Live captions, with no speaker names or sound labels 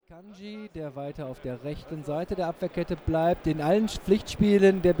Der weiter auf der rechten Seite der Abwehrkette bleibt. In allen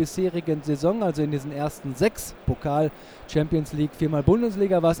Pflichtspielen der bisherigen Saison, also in diesen ersten 6, Pokal, Champions League, 4-mal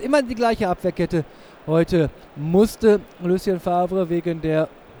Bundesliga, war es immer die gleiche Abwehrkette. Heute musste Lucien Favre wegen der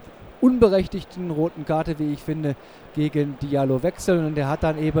unberechtigten roten Karte, wie ich finde, gegen Diallo wechseln. Und der hat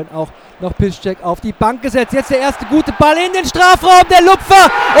dann eben auch noch Piszczek auf die Bank gesetzt. Jetzt der erste gute Ball in den Strafraum, der Lupfer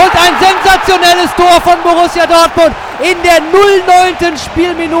und ein sensationelles Tor von Borussia Dortmund in der 09.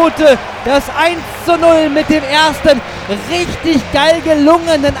 Spielminute. Das 1:0 mit dem ersten richtig geil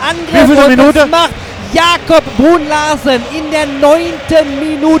gelungenen Angriff. Wie viele und Minute? Das macht Jakob Bruun Larsen in der 9.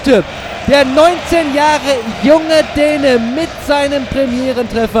 Minute. Der 19 Jahre junge Däne mit seinem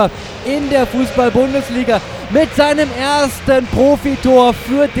Premierentreffer in der Fußball-Bundesliga, mit seinem ersten Profitor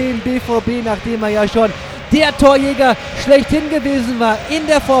für den BVB, nachdem er ja schon der Torjäger schlechthin gewesen war in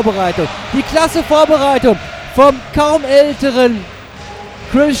der Vorbereitung. Die klasse Vorbereitung vom kaum älteren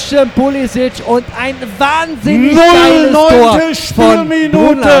Christian Pulisic und ein wahnsinnig geiles Tor von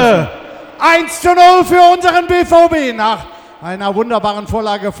Bruun Larsen. 1:0 für unseren BVB nach einer wunderbaren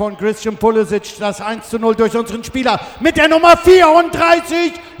Vorlage von Christian Pulisic. Das 1:0 durch unseren Spieler mit der Nummer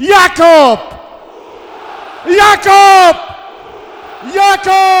 34, Jakob! Jakob!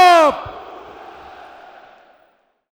 Jakob!